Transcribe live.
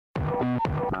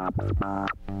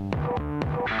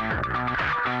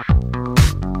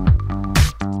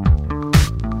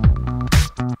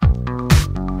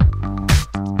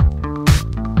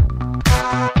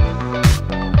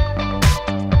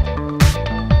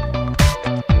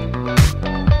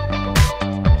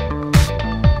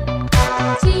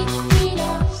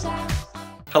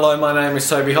Hello, my name is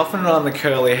Toby Hoffman and I'm the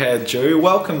CurlyHairedJew.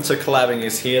 Welcome to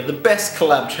CollabingIsHere, the best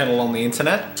collab channel on the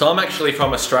internet. So I'm actually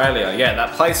from Australia, yeah,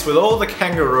 that place with all the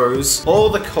kangaroos, all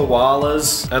the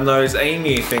koalas, and those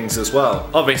emu things as well.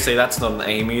 Obviously that's not an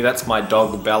emu, that's my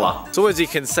dog Bella. So as you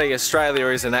can see, Australia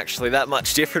isn't actually that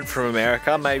much different from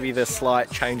America. Maybe the slight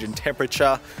change in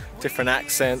temperature, different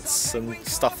accents and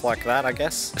stuff like that, I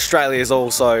guess. Australia is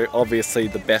also obviously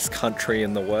the best country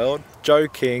in the world.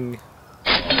 Joking.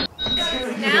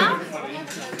 Now,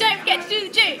 don't forget to do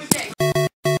the Jew.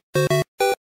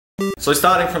 So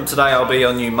starting from today, I'll be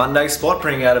on new Monday spot,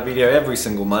 bringing out a video every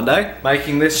single Monday,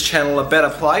 making this channel a better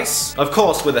place. Of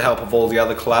course, with the help of all the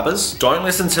other collabers. Don't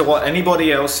listen to what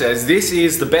anybody else says. This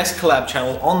is the best collab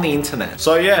channel on the internet.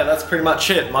 So yeah, that's pretty much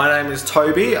it. My name is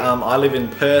Toby. I live in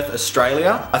Perth,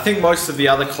 Australia. I think most of the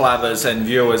other collabers and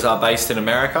viewers are based in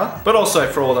America, but also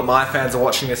for all that my fans are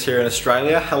watching this here in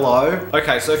Australia, hello.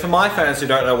 Okay, so for my fans who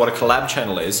don't know what a collab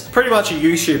channel is, pretty much a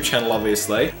YouTube channel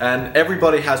obviously, and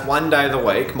everybody has one day of the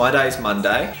week. My day is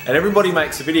Monday, and everybody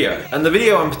makes a video. And the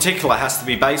video in particular has to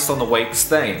be based on the week's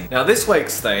theme. Now this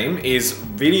week's theme is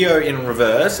video in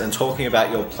reverse and talking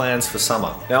about your plans for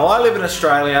summer. Now I live in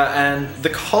Australia and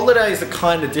the holidays are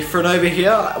kind of different over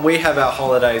here. We have our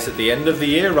holidays at the end of the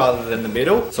year rather than the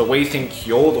middle, so we think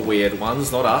you're the weird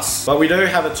ones, not us. But we do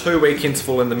have a 2-week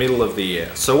interval in the middle of the year.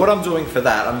 So what I'm doing for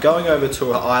that, I'm going over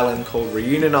to an island called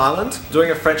Reunion Island,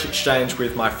 doing a French exchange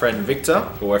with my friend Victor.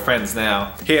 Well, we're friends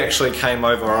now. He actually came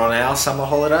over on our summer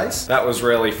holidays. That was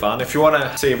really fun. If you want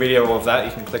to see a video of that,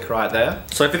 you can click right there.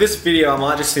 So for this video, I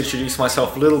might just introduce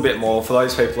myself a little bit more for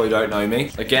those people who don't know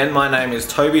me. Again, my name is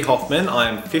Toby Hoffman. I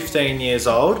am 15 years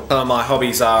old. Some of my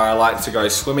hobbies are I like to go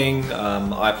swimming,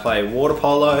 I play water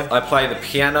polo, I play the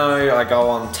piano, I go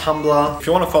on Tumblr. If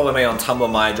you want to follow me on Tumblr,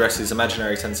 my address is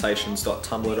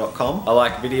imaginarysensations.tumblr.com. I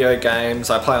like video games,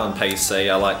 I play on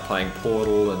PC, I like playing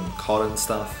Portal and COD and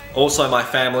stuff. Also, my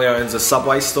family owns a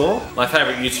Subway store. My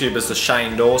favourite YouTubers are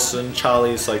Shane Dawson,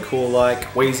 Charlie Is So Cool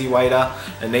Like, Wheezy Waiter,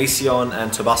 Anision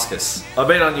and Tobuscus. I've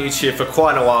been on YouTube for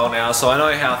quite a while now, so I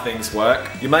know how things work.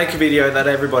 You make a video that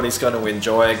everybody's going to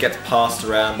enjoy, it gets passed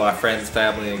around by friends,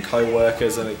 family and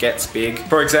co-workers and it gets big.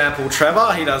 For example,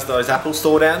 Trevor, he does those Apple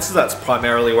Store dances. That's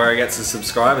primarily where he gets his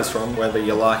subscribers from, whether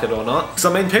you like it or not. Because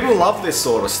I mean, people love this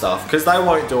sort of stuff because they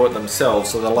won't do it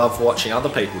themselves, so they love watching other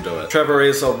people do it. Trevor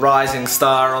is a rising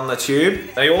star on the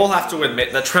tube. They all have to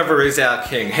admit that Trevor is our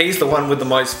king. He's the one with the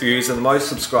most views and the most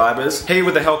subscribers. He,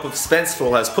 with the help of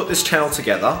Spenceful, has put this channel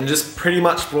together and just pretty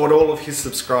much brought all of his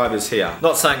subscribers here.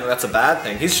 Not saying that that's a bad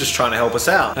thing, he's just trying to help us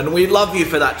out. And we love you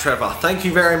for that, Trevor. Thank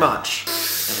you very much.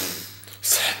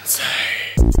 Sensei.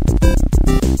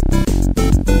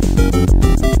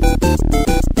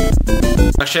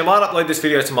 Actually, I might upload this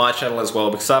video to my channel as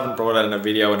well because I haven't brought out a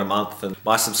video in a month and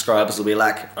my subscribers will be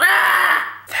like, they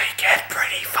get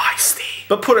pretty feisty.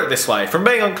 But put it this way, from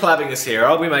being on CollabingIsHere,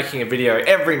 I'll be making a video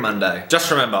every Monday. Just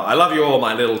remember, I love you all,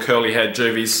 my little curly-haired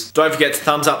Jewvies. Don't forget to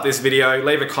thumbs up this video,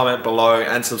 leave a comment below,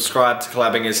 and subscribe to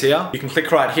CollabingIsHere. You can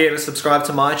click right here to subscribe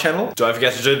to my channel. Don't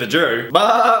forget to do the Jew.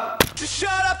 Bye! Just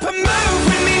shut up and move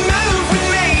with me,